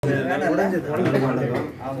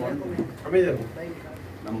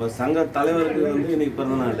நம்ம சங்க தலைவருக்கு இன்னைக்கு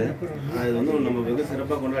பிறந்த நாள். இது நம்ம வெகு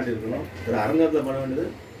சிறப்பாக கொண்டாடி இருக்கணும். ஒரு அரங்கத்தில் பண்ண வேண்டியது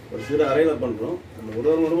ஒரு சிறு அறையில் பண்ணுறோம். நம்ம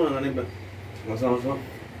உடல் நான் நினைப்பேன் வருஷம் வருஷம்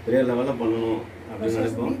பெரிய லெவலில் பண்ணணும் அப்படின்னு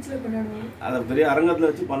நினைப்போம். அதை பெரிய அரங்கத்தில்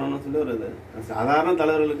வச்சு பண்ணணும்னு சொல்லி ஒரு இது சாதாரண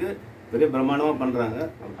தலைவர்களுக்கு பெரிய பிரம்மாண்டமாக பண்ணுறாங்க.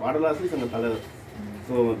 பாடலாசிரியர் சங்க தலைவர்.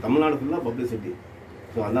 ஸோ தமிழ்நாடு ஃபுல்லாக பப்ளிசிட்டி.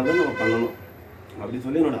 ஸோ அந்த மாதிரி நம்ம பண்ணணும் அப்படின்னு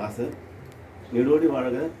சொல்லி என்னோடய ஆசை. நீடோடி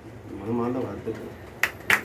வாழ்க, மனமார்ந்த வாழ்த்துக்கள்.